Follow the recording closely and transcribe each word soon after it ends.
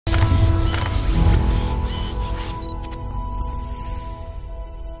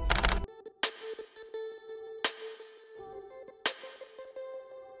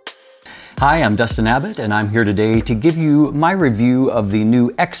Hi, I'm Dustin Abbott, and I'm here today to give you my review of the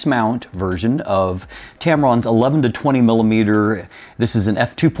new X-mount version of Tamron's 11-20mm. This is an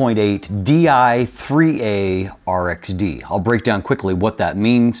F2.8 Di-IIIa RXD. I'll break down quickly what that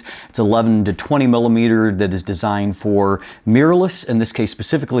means. It's 11-20mm that is designed for mirrorless, in this case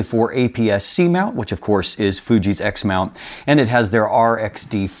specifically for APS-C mount, which of course is Fuji's X-mount, and it has their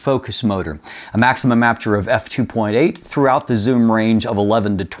RXD focus motor. A maximum aperture of f2.8 throughout the zoom range of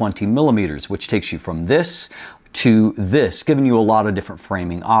 11-20mm. Which takes you from this to this, giving you a lot of different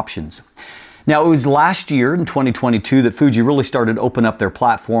framing options. Now, it was last year in 2022 that Fuji really started to open up their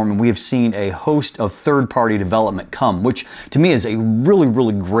platform, and we have seen a host of third-party development come, which to me is a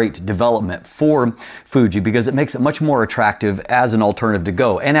really great development for Fuji because it makes it much more attractive as an alternative to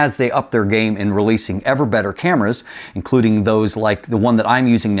go. And as they up their game in releasing ever better cameras, including those like the one that I'm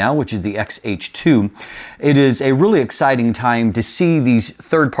using now, which is the XH2, it is a really exciting time to see these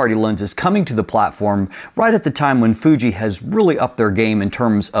third-party lenses coming to the platform right at the time when Fuji has really upped their game in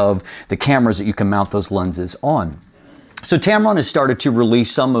terms of the cameras that you can mount those lenses on. So Tamron has started to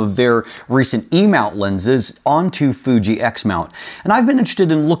release some of their recent E-mount lenses onto Fuji X-mount. And I've been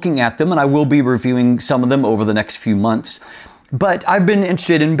interested in looking at them, and I will be reviewing some of them over the next few months. But I've been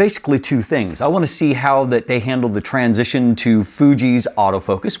interested in basically two things. I want to see how that they handle the transition to Fuji's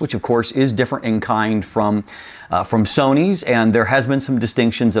autofocus, which of course is different in kind from Sony's, and there has been some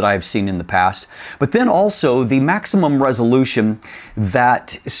distinctions that I've seen in the past. But then also the maximum resolution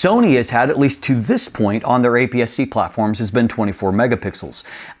that Sony has had, at least to this point, on their APS-C platforms has been 24 megapixels.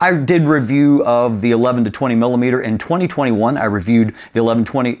 I did review of the 11-20mm in 2021. I reviewed the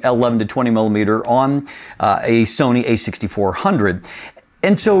 11-20mm on a Sony a6400.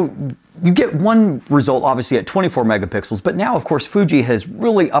 And so you get one result obviously at 24 megapixels, but now of course Fuji has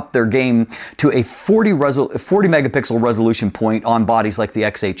really upped their game to a 40 megapixel resolution point on bodies like the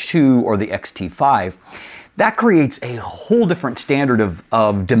XH2 or the XT5. That creates a whole different standard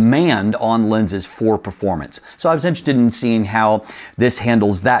of demand on lenses for performance. So I was interested in seeing how this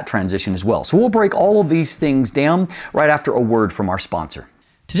handles that transition as well. So we'll break all of these things down right after a word from our sponsor.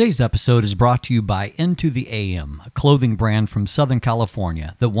 Today's episode is brought to you by Into the AM, a clothing brand from Southern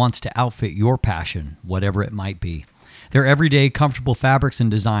California that wants to outfit your passion, whatever it might be. Their everyday comfortable fabrics and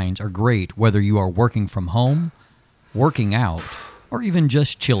designs are great whether you are working from home, working out, or even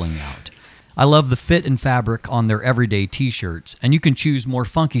just chilling out. I love the fit and fabric on their everyday t-shirts, and you can choose more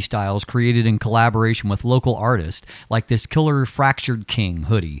funky styles created in collaboration with local artists like this killer Fractured King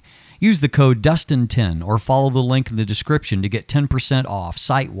hoodie. Use the code Dustin10 or follow the link in the description to get 10% off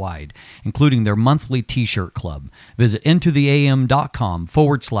site-wide, including their monthly t-shirt club. Visit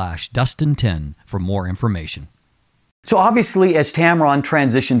intotheam.com/Dustin10 for more information. So obviously, as Tamron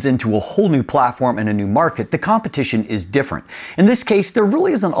transitions into a whole new platform and a new market, the competition is different. In this case, there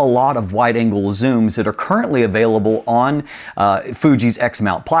really isn't a lot of wide-angle zooms that are currently available on Fuji's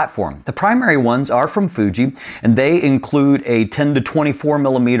X-mount platform. The primary ones are from Fuji, and they include a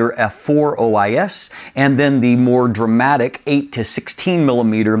 10-24mm f4.8 and then the more dramatic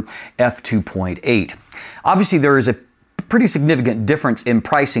 8-16mm f2.8. Obviously, there is a pretty significant difference in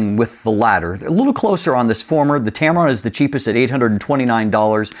pricing with the latter. They're a little closer on this former. The Tamron is the cheapest at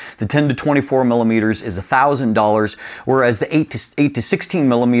 $829. The 10-24mm is $1,000, whereas the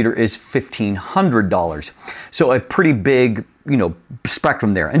 8-16mm is $1,500. So a pretty big,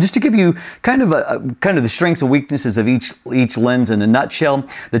 spectrum there. And just to give you kind of the strengths and weaknesses of each lens in a nutshell,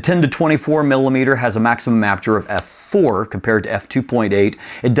 the 10-24mm has a maximum aperture of f4 compared to f2.8.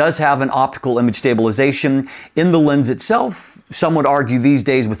 It does have an optical image stabilization in the lens itself. Some would argue these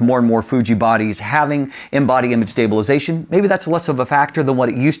days with more and more Fuji bodies having in-body image stabilization, maybe that's less of a factor than what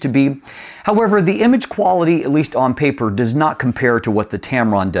it used to be. However, the image quality, at least on paper, does not compare to what the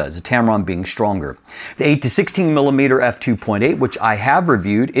Tamron does, the Tamron being stronger. The 8-16mm f2.8, which I have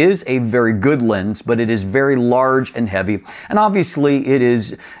reviewed, is a very good lens, but it is very large and heavy, and obviously it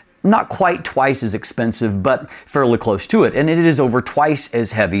is not quite twice as expensive, but fairly close to it. And it is over twice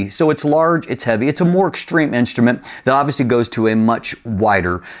as heavy. So it's large, it's heavy. It's a more extreme instrument that obviously goes to a much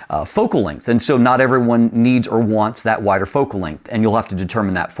wider focal length. And so not everyone needs or wants that wider focal length. And you'll have to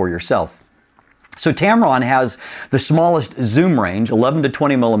determine that for yourself. So Tamron has the smallest zoom range,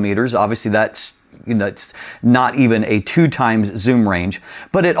 11-20mm. Obviously that's it's not even a 2x zoom range,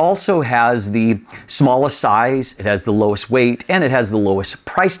 but it also has the smallest size, it has the lowest weight, and it has the lowest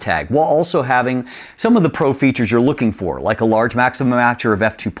price tag, while also having some of the pro features you're looking for, like a large maximum aperture of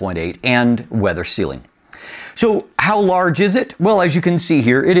f2.8 and weather sealing. So how large is it? Well, as you can see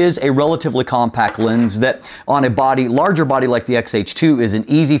here, it is a relatively compact lens that on a larger body like the XH2 is an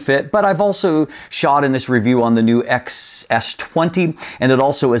easy fit, but I've also shot in this review on the new XS20, and it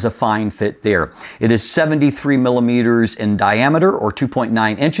also is a fine fit there. It is 73 millimeters in diameter, or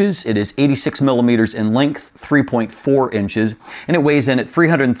 2.9 inches. It is 86 millimeters in length, 3.4 inches, and it weighs in at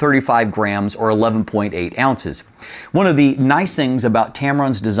 335 grams, or 11.8 ounces. One of the nice things about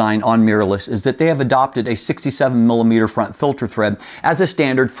Tamron's design on mirrorless is that they have adopted a 67 millimeter front filter thread as a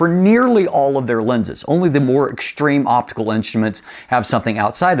standard for nearly all of their lenses. Only the more extreme optical instruments have something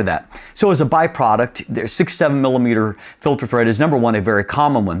outside of that. So as a byproduct, their 67 millimeter filter thread is, number one, a very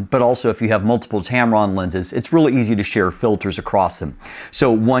common one, but also if you have multiple Tamron lenses, it's really easy to share filters across them.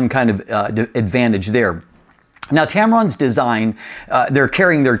 So one kind of advantage there. Now, Tamron's design, they're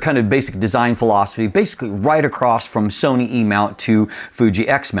carrying their kind of basic design philosophy basically right across from Sony E mount to Fuji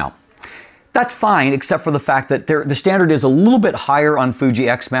X mount. That's fine, except for the fact that the standard is a little bit higher on Fuji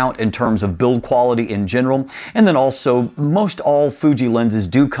X mount in terms of build quality in general. And then also, most all Fuji lenses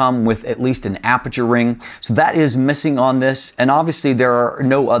do come with at least an aperture ring. So that is missing on this. And obviously, there are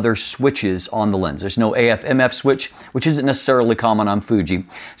no other switches on the lens. There's no AF/MF switch, which isn't necessarily common on Fuji.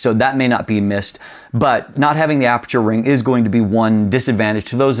 So that may not be missed. But not having the aperture ring is going to be one disadvantage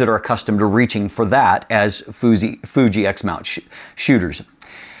to those that are accustomed to reaching for that as Fuji X mount shooters.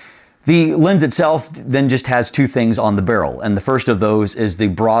 The lens itself then just has two things on the barrel, and the first of those is the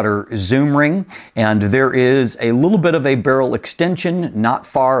broader zoom ring, and there is a little bit of a barrel extension, not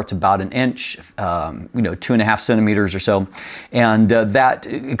far, it's about an inch, 2.5 centimeters or so, and that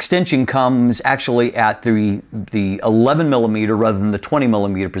extension comes actually at the 11 millimeter rather than the 20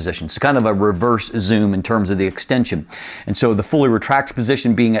 millimeter position, so kind of a reverse zoom in terms of the extension. And so the fully retracted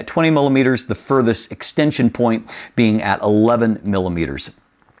position being at 20 millimeters, the furthest extension point being at 11 millimeters.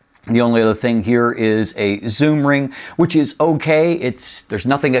 The only other thing here is a zoom ring, which is okay. There's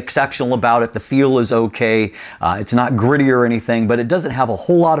nothing exceptional about it. The feel is okay. It's not gritty or anything, but it doesn't have a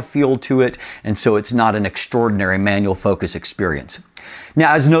whole lot of feel to it, and so it's not an extraordinary manual focus experience.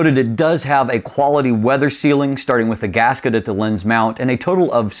 Now, as noted, it does have a quality weather sealing, starting with a gasket at the lens mount and a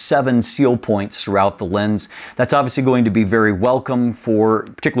total of 7 seal points throughout the lens. That's obviously going to be very welcome for,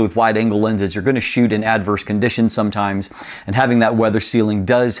 particularly with wide-angle lenses, you're going to shoot in adverse conditions sometimes, and having that weather sealing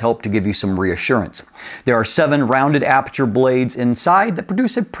does help to give you some reassurance. There are 7 rounded aperture blades inside that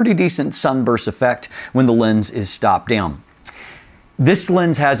produce a pretty decent sunburst effect when the lens is stopped down. This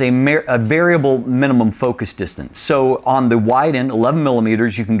lens has a variable minimum focus distance. So on the wide end, 11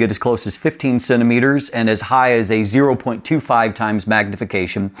 millimeters, you can get as close as 15 centimeters and as high as a 0.25 times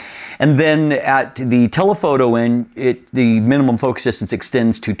magnification. And then at the telephoto end, the minimum focus distance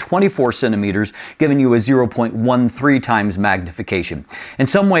extends to 24 centimeters, giving you a 0.13 times magnification. In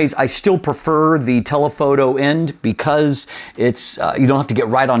some ways, I still prefer the telephoto end because it's you don't have to get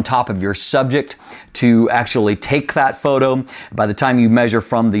right on top of your subject to actually take that photo. By the time you measure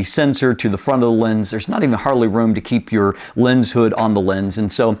from the sensor to the front of the lens, there's not even hardly room to keep your lens hood on the lens.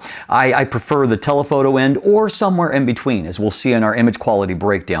 And so I prefer the telephoto end or somewhere in between, as we'll see in our image quality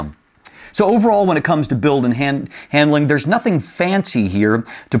breakdown. So overall, when it comes to build and handling, there's nothing fancy here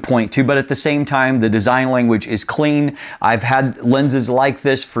to point to, but at the same time, the design language is clean. I've had lenses like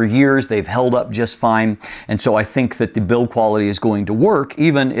this for years. They've held up just fine. And so I think that the build quality is going to work,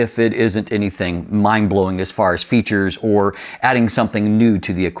 even if it isn't anything mind-blowing as far as features or adding something new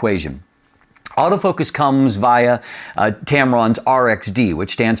to the equation. Autofocus comes via Tamron's RXD,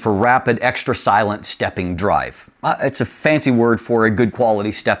 which stands for Rapid Extra Silent Stepping Drive. It's a fancy word for a good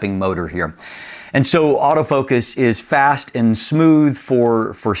quality stepping motor here. And so autofocus is fast and smooth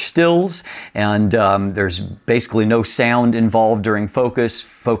for stills, and there's basically no sound involved during focus.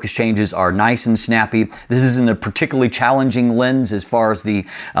 Focus changes are nice and snappy. This isn't a particularly challenging lens as far as the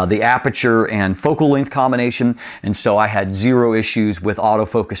aperture and focal length combination, and so I had zero issues with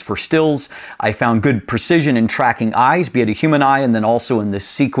autofocus for stills. I found good precision in tracking eyes, be it a human eye, and then also in this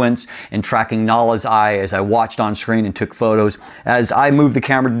sequence in tracking Nala's eye as I watched on screen and took photos. As I moved the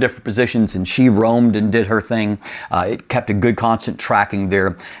camera to different positions and she roamed and did her thing, it kept a good constant tracking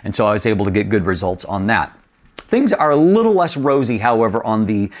there, and so I was able to get good results on that. Things are a little less rosy, however, on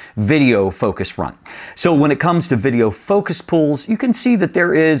the video focus front. So when it comes to video focus pulls, you can see that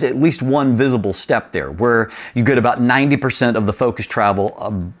there is at least one visible step there where you get about 90% of the focus travel, a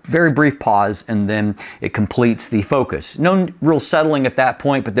very brief pause, and then it completes the focus. No real settling at that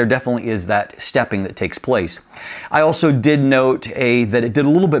point, but there definitely is that stepping that takes place. I also did note that it did a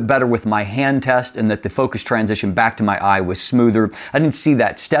little bit better with my hand test and that the focus transition back to my eye was smoother. I didn't see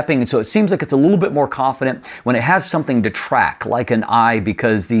that stepping, and so it seems like it's a little bit more confident when it it has something to track, like an eye,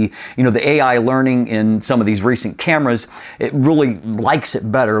 because the AI learning in some of these recent cameras, it really likes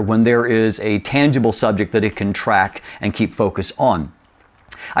it better when there is a tangible subject that it can track and keep focus on.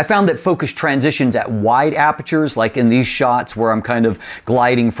 I found that focus transitions at wide apertures, like in these shots where I'm kind of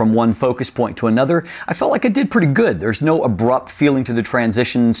gliding from one focus point to another, I felt like it did pretty good. There's no abrupt feeling to the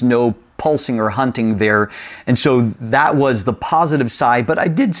transitions, no pulsing or hunting there. And so that was the positive side, but I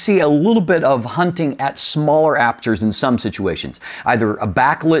did see a little bit of hunting at smaller apertures in some situations. Either a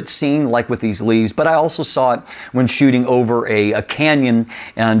backlit scene like with these leaves, but I also saw it when shooting over a canyon,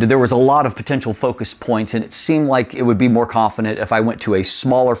 and there was a lot of potential focus points, and it seemed like it would be more confident if I went to a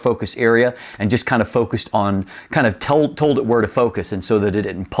smaller focus area and just kind of focused on, kind of told it where to focus, and so that it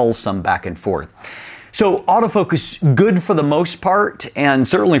didn't pulse some back and forth. So autofocus, good for the most part, and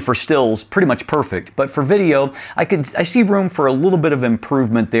certainly for stills, pretty much perfect. But for video, I see room for a little bit of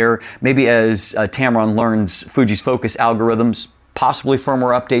improvement there, maybe as Tamron learns Fuji's focus algorithms. Possibly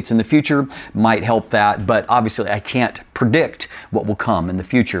firmware updates in the future might help that, but obviously I can't predict what will come in the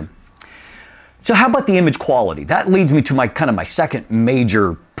future. So how about the image quality? That leads me to my second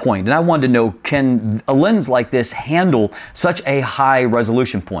major point, and I wanted to know, can a lens like this handle such a high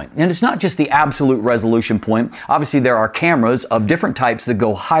resolution point? And it's not just the absolute resolution point. Obviously there are cameras of different types that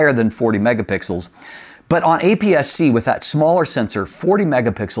go higher than 40 megapixels. But on APS-C, with that smaller sensor, 40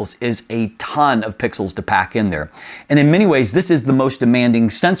 megapixels is a ton of pixels to pack in there. And in many ways, this is the most demanding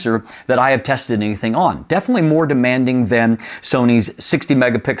sensor that I have tested anything on. Definitely more demanding than Sony's 60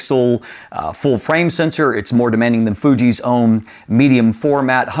 megapixel full frame sensor. It's more demanding than Fuji's own medium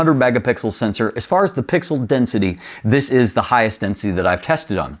format 100 megapixel sensor. As far as the pixel density, this is the highest density that I've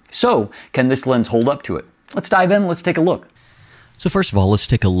tested on. So can this lens hold up to it? Let's dive in, let's take a look. So first of all, let's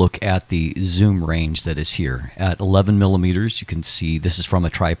take a look at the zoom range that is here. At 11 millimeters, you can see this is from a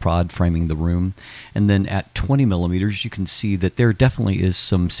tripod framing the room. And then at 20 millimeters, you can see that there definitely is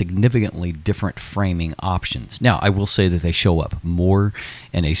some significantly different framing options. Now, I will say that they show up more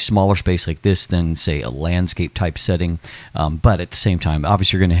in a smaller space like this than, say, a landscape type setting. But at the same time,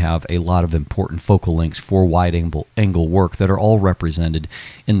 obviously you're going to have a lot of important focal lengths for wide angle work that are all represented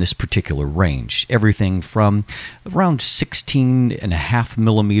in this particular range. Everything from around 16.5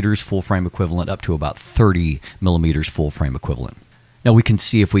 millimeters full frame equivalent up to about 30 millimeters full frame equivalent. Now we can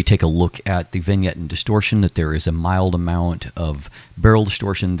see, if we take a look at the vignette and distortion, that there is a mild amount of barrel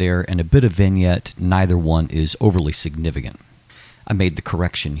distortion there and a bit of vignette. Neither one is overly significant. I made the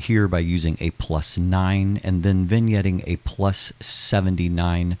correction here by using a +9 and then vignetting a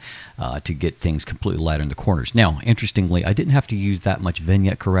 +79 to get things completely lighter in the corners. Now, interestingly, I didn't have to use that much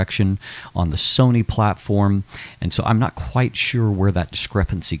vignette correction on the Sony platform, and so I'm not quite sure where that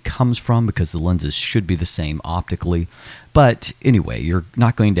discrepancy comes from, because the lenses should be the same optically. But anyway, you're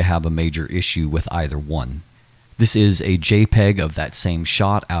not going to have a major issue with either one. This is a JPEG of that same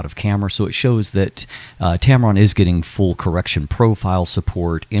shot out of camera, so it shows that Tamron is getting full correction profile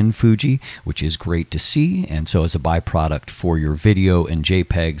support in Fuji, which is great to see. And so as a byproduct for your video and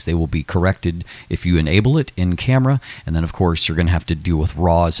JPEGs, they will be corrected if you enable it in camera. And then, of course, you're going to have to deal with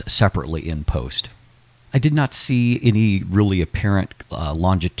RAWs separately in post. I did not see any really apparent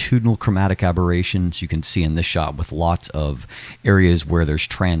longitudinal chromatic aberrations. You can see in this shot with lots of areas where there's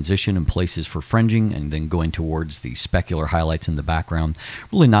transition and places for fringing, and then going towards the specular highlights in the background.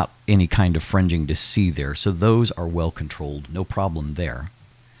 Really not any kind of fringing to see there, so those are well controlled, no problem there.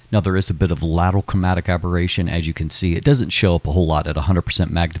 Now there is a bit of lateral chromatic aberration, as you can see. It doesn't show up a whole lot at 100%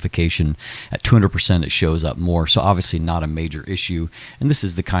 magnification. At 200% it shows up more, so obviously not a major issue. And this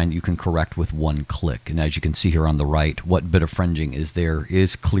is the kind you can correct with one click. And as you can see here on the right, what bit of fringing is there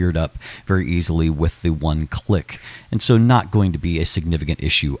is cleared up very easily with the one click. And so not going to be a significant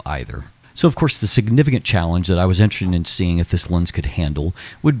issue either. So of course the significant challenge that I was interested in seeing if this lens could handle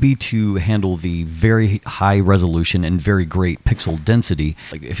would be to handle the very high resolution and very great pixel density,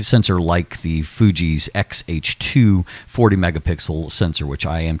 like if a sensor like the Fuji's X-H2 40 megapixel sensor, which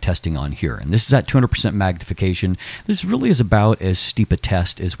I am testing on here. And this is at 200% magnification. This really is about as steep a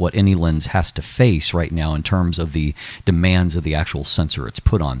test as what any lens has to face right now in terms of the demands of the actual sensor it's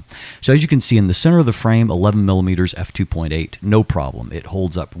put on. So as you can see in the center of the frame, 11 millimeters f2.8, no problem. It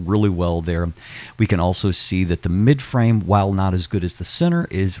holds up really well there. We can also see that the mid frame, while not as good as the center,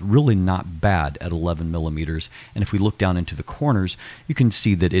 is really not bad at 11 millimeters. And if we look down into the corners, you can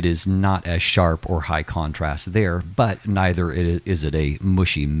see that it is not as sharp or high contrast there, but neither is it a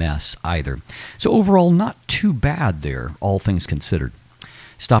mushy mess either. So overall, not too bad there, all things considered.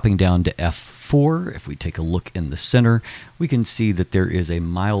 Stopping down to f4, f4. If we take a look in the center, we can see that there is a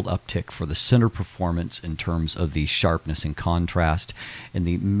mild uptick for the center performance in terms of the sharpness and contrast. In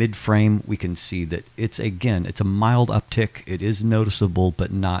the mid frame, we can see that it's a mild uptick. It is noticeable,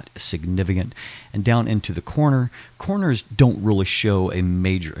 but not significant. And down into the corners don't really show a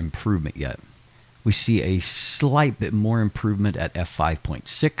major improvement yet. We see a slight bit more improvement at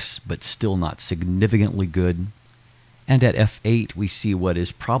f5.6, but still not significantly good. And at f8, we see what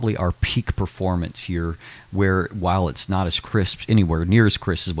is probably our peak performance here, where while it's not as crisp, anywhere near as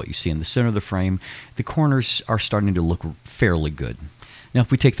crisp as what you see in the center of the frame, the corners are starting to look fairly good. Now,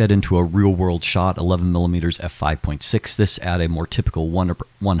 if we take that into a real-world shot, 11mm f5.6, this at a more typical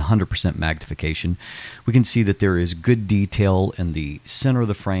 100% magnification, we can see that there is good detail in the center of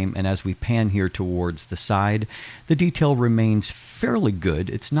the frame, and as we pan here towards the side, the detail remains fairly good.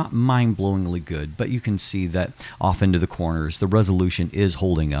 It's not mind-blowingly good, but you can see that off into the corners, the resolution is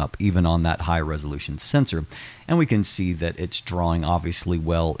holding up, even on that high-resolution sensor. And we can see that it's drawing obviously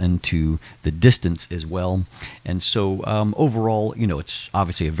well into the distance as well. And so overall, you know, it's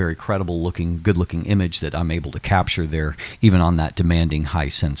obviously a very credible looking, good looking image that I'm able to capture there, even on that demanding high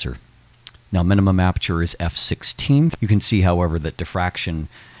sensor. Now, minimum aperture is f16. You can see, however, that diffraction,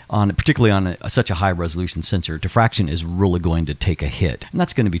 particularly on such a high resolution sensor, diffraction is really going to take a hit. And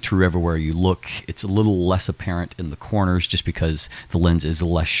that's going to be true everywhere you look. It's a little less apparent in the corners just because the lens is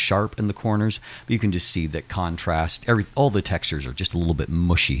less sharp in the corners. But you can just see that contrast, all the textures are just a little bit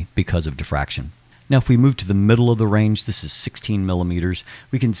mushy because of diffraction. Now, if we move to the middle of the range, this is 16mm,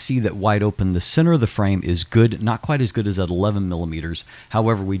 we can see that wide open, the center of the frame is good, not quite as good as at 11mm.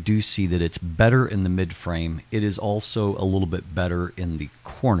 However, we do see that it's better in the mid frame. It is also a little bit better in the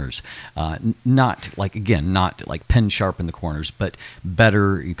corners. Not like pen sharp in the corners, but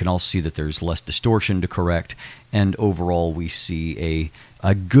better. You can also see that there's less distortion to correct. And overall, we see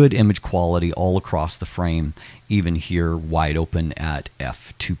a good image quality all across the frame, even here wide open at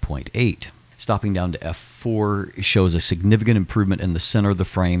f2.8. Stopping down to f4 shows a significant improvement in the center of the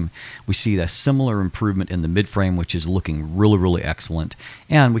frame. We see a similar improvement in the mid frame, which is looking really, really excellent.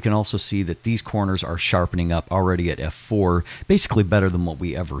 And we can also see that these corners are sharpening up already at f4, basically better than what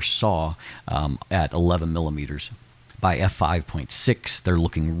we ever saw at 11mm. By f5.6, they're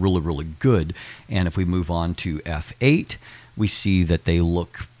looking really, really good. And if we move on to f8, we see that they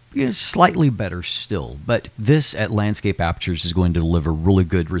look slightly better still, but this at landscape apertures is going to deliver really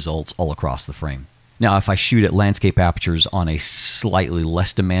good results all across the frame. Now, if I shoot at landscape apertures on a slightly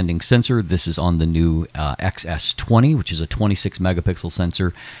less demanding sensor, this is on the new XS20, which is a 26 megapixel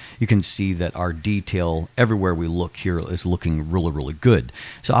sensor, you can see that our detail everywhere we look here is looking really, really good.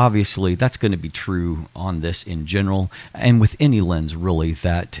 So obviously that's going to be true on this in general, and with any lens really,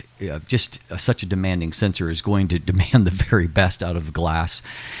 that such a demanding sensor is going to demand the very best out of the glass.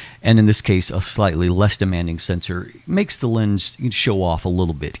 And in this case, a slightly less demanding sensor makes the lens show off a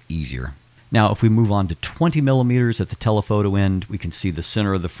little bit easier. Now, if we move on to 20mm at the telephoto end, we can see the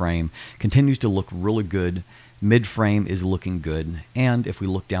center of the frame continues to look really good. Mid-frame is looking good. And if we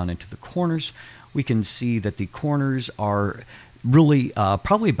look down into the corners, we can see that the corners are really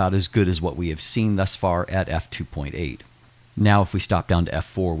probably about as good as what we have seen thus far at f2.8. Now, if we stop down to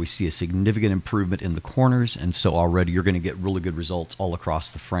f4, we see a significant improvement in the corners, and so already you're going to get really good results all across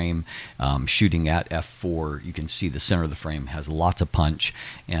the frame. Shooting at f4, you can see the center of the frame has lots of punch,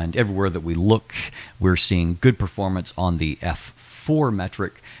 and everywhere that we look, we're seeing good performance on the f4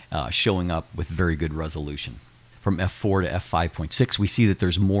 metric showing up with very good resolution. From f4 to f5.6, we see that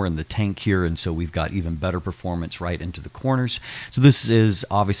there's more in the tank here, and so we've got even better performance right into the corners. So this is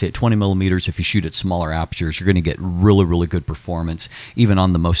obviously at 20mm. If you shoot at smaller apertures, you're going to get really, really good performance, even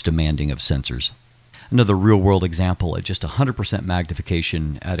on the most demanding of sensors. Another real-world example at just 100%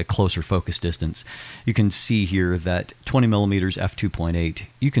 magnification at a closer focus distance. You can see here that 20mm f2.8,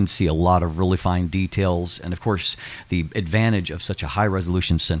 you can see a lot of really fine details. And of course, the advantage of such a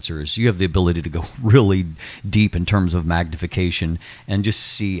high-resolution sensor is you have the ability to go really deep in terms of magnification and just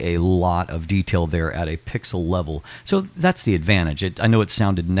see a lot of detail there at a pixel level. So that's the advantage. I know it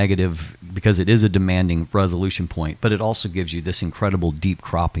sounded negative because it is a demanding resolution point, but it also gives you this incredible deep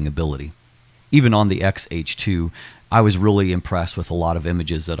cropping ability. Even on the XH2, I was really impressed with a lot of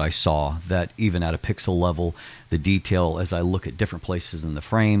images that I saw, that even at a pixel level, the detail, as I look at different places in the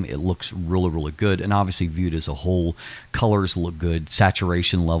frame, it looks really, really good. And obviously viewed as a whole, colors look good,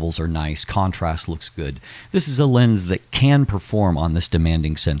 saturation levels are nice, contrast looks good. This is a lens that can perform on this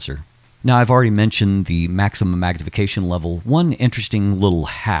demanding sensor. Now, I've already mentioned the maximum magnification level. One interesting little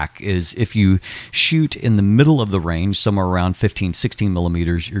hack is if you shoot in the middle of the range, somewhere around 15, 16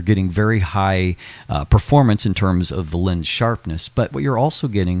 millimeters, you're getting very high performance in terms of the lens sharpness. But what you're also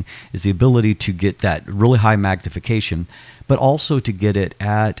getting is the ability to get that really high magnification, but also to get it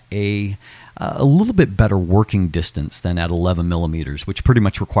at a little bit better working distance than at 11 millimeters, which pretty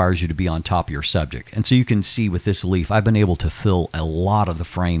much requires you to be on top of your subject. And so you can see with this leaf, I've been able to fill a lot of the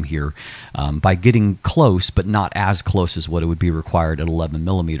frame here by getting close, but not as close as what it would be required at 11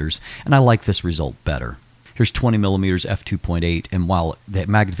 millimeters. And I like this result better. Here's 20 millimeters f2.8, and while that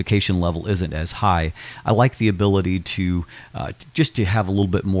magnification level isn't as high, I like the ability to just to have a little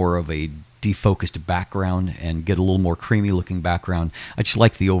bit more of a defocused background and get a little more creamy looking background. I just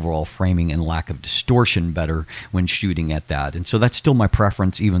like the overall framing and lack of distortion better when shooting at that. And so that's still my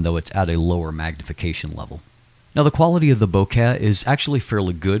preference, even though it's at a lower magnification level. Now, the quality of the bokeh is actually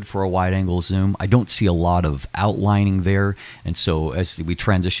fairly good for a wide-angle zoom. I don't see a lot of outlining there, and so as we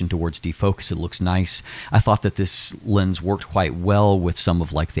transition towards defocus, it looks nice. I thought that this lens worked quite well with some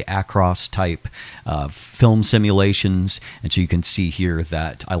of like the Acros type film simulations, and so you can see here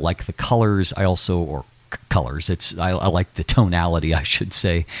that I like the colors. I like the tonality, I should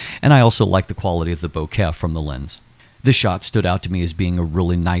say, and I also like the quality of the bokeh from the lens. This shot stood out to me as being a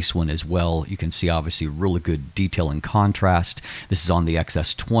really nice one as well. You can see obviously really good detail and contrast. This is on the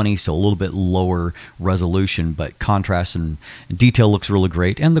XS20, so a little bit lower resolution, but contrast and detail looks really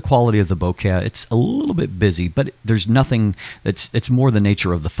great. And the quality of the bokeh, it's a little bit busy, but there's nothing it's more the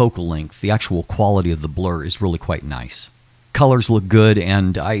nature of the focal length. The actual quality of the blur is really quite nice. Colors look good,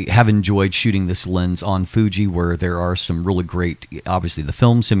 and I have enjoyed shooting this lens on Fuji, where there are some really great, obviously the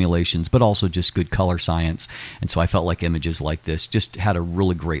film simulations, but also just good color science. And so I felt like images like this just had a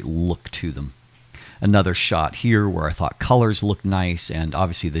really great look to them. Another shot here where I thought colors looked nice, and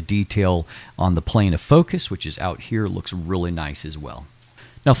obviously the detail on the plane of focus, which is out here, looks really nice as well.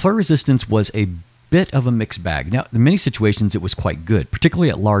 Now, flare resistance was a bit of a mixed bag. Now, in many situations it was quite good, particularly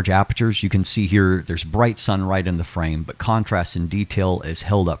at large apertures. You can see here there's bright sun right in the frame, but contrast and detail is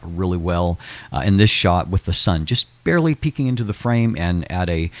held up really well in this shot with the sun just barely peeking into the frame, and at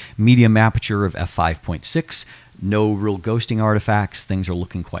a medium aperture of f5.6. No real ghosting artifacts. Things are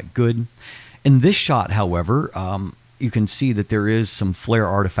looking quite good. In this shot, however, you can see that there is some flare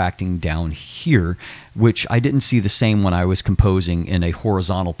artifacting down here, which I didn't see the same when I was composing in a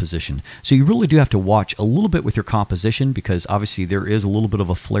horizontal position. So you really do have to watch a little bit with your composition, because obviously there is a little bit of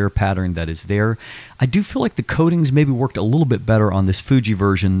a flare pattern that is there. I do feel like the coatings maybe worked a little bit better on this Fuji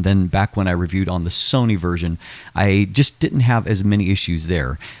version than back when I reviewed on the Sony version. I just didn't have as many issues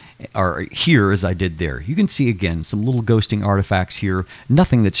there, or here, as I did there. You can see again some little ghosting artifacts here.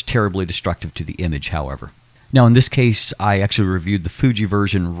 Nothing that's terribly destructive to the image, however. Now, in this case, I actually reviewed the Fuji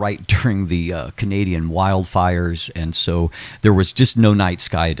version right during the Canadian wildfires, and so there was just no night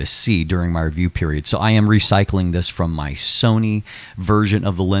sky to see during my review period. So I am recycling this from my Sony version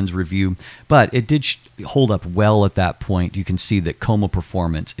of the lens review, but it did hold up well at that point. You can see that coma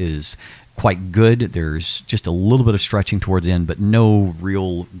performance is quite good. There's just a little bit of stretching towards the end, but no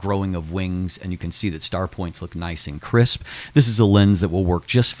real growing of wings, and you can see that star points look nice and crisp. This is a lens that will work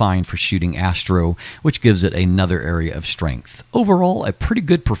just fine for shooting astro, which gives it another area of strength. Overall, a pretty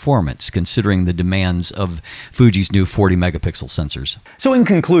good performance considering the demands of Fuji's new 40 megapixel sensors. So in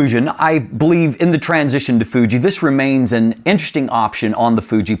conclusion, I believe in the transition to Fuji, this remains an interesting option on the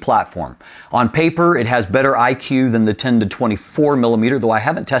Fuji platform. On paper, it has better IQ than the 10 to 24 millimeter, though I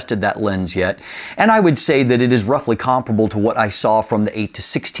haven't tested that lens yet, and I would say that it is roughly comparable to what I saw from the 8 to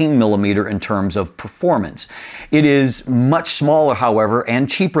 16 millimeter in terms of performance. It is much smaller, however, and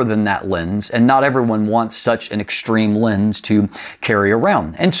cheaper than that lens, and not everyone wants such an extreme lens to carry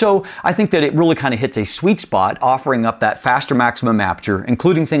around. And so I think that it really kind of hits a sweet spot, offering up that faster maximum aperture,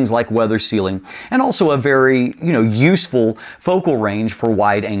 including things like weather sealing, and also a very, useful focal range for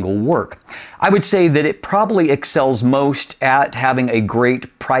wide angle work. I would say that it probably excels most at having a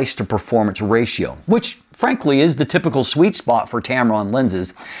great price to performance ratio, which frankly is the typical sweet spot for Tamron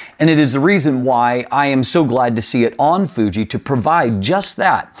lenses, and it is the reason why I am so glad to see it on Fuji to provide just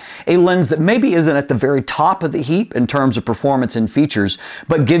that. A lens that maybe isn't at the very top of the heap in terms of performance and features,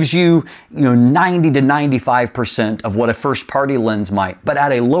 but gives you, 90 to 95% of what a first-party lens might, but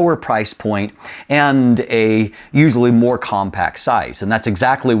at a lower price point and a usually more compact size. And that's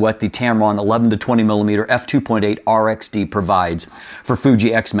exactly what the Tamron 11 to 20mm F2.8 RXD provides for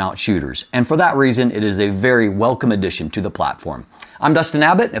Fuji X-mount shooters. And for that reason, it is a very welcome addition to the platform. I'm Dustin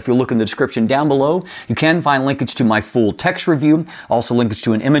Abbott. If you look in the description down below, you can find linkage to my full text review, also linkage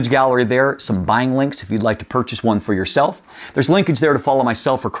to an image gallery there, some buying links if you'd like to purchase one for yourself. There's linkage there to follow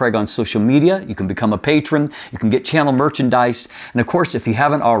myself or Craig on social media. You can become a patron, you can get channel merchandise, and of course, if you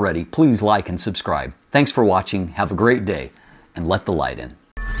haven't already, please like and subscribe. Thanks for watching, have a great day, and let the light in.